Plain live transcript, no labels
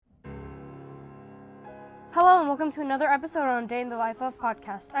Hello and welcome to another episode on Day in the Life of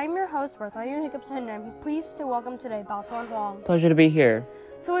Podcast. I'm your host, Bartholomew Hiccupson, and I'm pleased to welcome today Baltuan Huang. Pleasure to be here.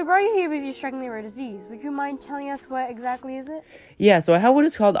 So we brought you here because you strikingly rare disease. Would you mind telling us what exactly is it? Yeah, so I have what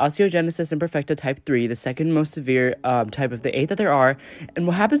is called Osteogenesis Imperfecta type 3, the second most severe type of the 8 that there are. And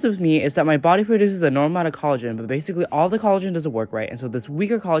what happens with me is that my body produces a normal amount of collagen, but basically all the collagen doesn't work right. And so this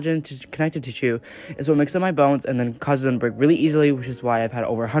weaker collagen connective tissue is what makes up my bones and then causes them to break really easily, which is why I've had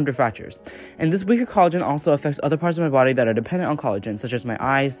over 100 fractures. And this weaker collagen also affects other parts of my body that are dependent on collagen, such as my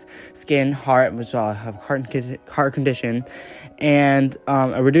eyes, skin, heart, which I have heart condition, and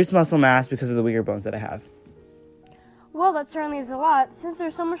a reduced muscle mass because of the weaker bones that I have. Well, that certainly is a lot. Since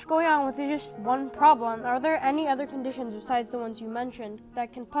there's so much going on with just one problem, are there any other conditions besides the ones you mentioned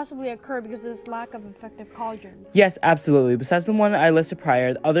that can possibly occur because of this lack of effective collagen? Yes, absolutely. Besides the one I listed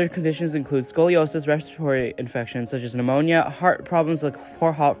prior, other conditions include scoliosis, respiratory infections such as pneumonia, heart problems like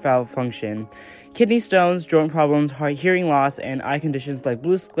poor heart valve function, kidney stones, joint problems, hearing loss, and eye conditions like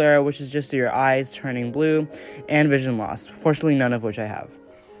blue sclera, which is just your eyes turning blue, and vision loss. Fortunately, none of which I have.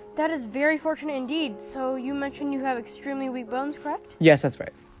 That is very fortunate indeed. So you mentioned you have extremely weak bones, correct? Yes, that's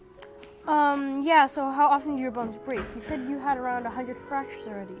right. So how often do your bones break? You said you had around 100 fractures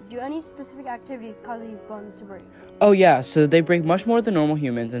already. Do any specific activities cause these bones to break? Oh yeah, so they break much more than normal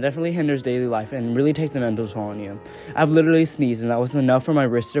humans and definitely hinders daily life and really takes a mental toll on you. I've literally sneezed and that wasn't enough for my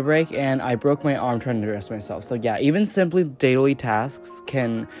wrist to break, and I broke my arm trying to dress myself. So yeah, even simply daily tasks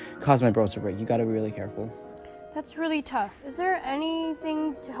can cause my bones to break. You gotta be really careful. That's really tough. Is there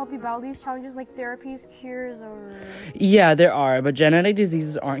anything to help you battle these challenges, like therapies, cures, or...? Yeah, there are, but genetic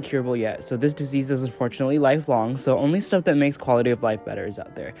diseases aren't curable yet. So this disease is unfortunately lifelong, so only stuff that makes quality of life better is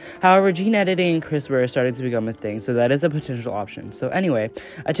out there. However, gene editing and CRISPR are starting to become a thing, so that is a potential option. So anyway,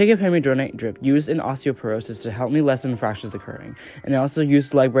 I take a pemidronate drip used in osteoporosis to help me lessen fractures occurring, and I also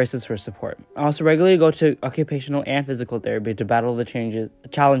use leg braces for support. I also regularly go to occupational and physical therapy to battle the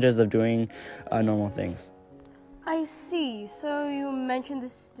challenges of doing normal things. I see. So you mentioned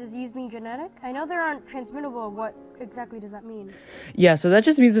this disease being genetic? I know they aren't transmittable. What exactly does that mean? Yeah, so that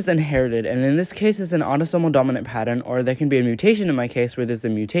just means it's inherited, and in this case, it's an autosomal dominant pattern, or there can be a mutation in my case where there's a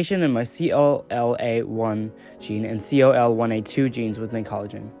mutation in my COLA1 gene and COL1A2 genes within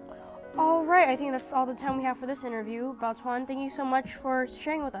collagen. All right, I think that's all the time we have for this interview. Baltuan, thank you so much for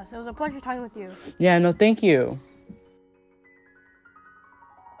sharing with us. It was a pleasure talking with you. Yeah, no, thank you.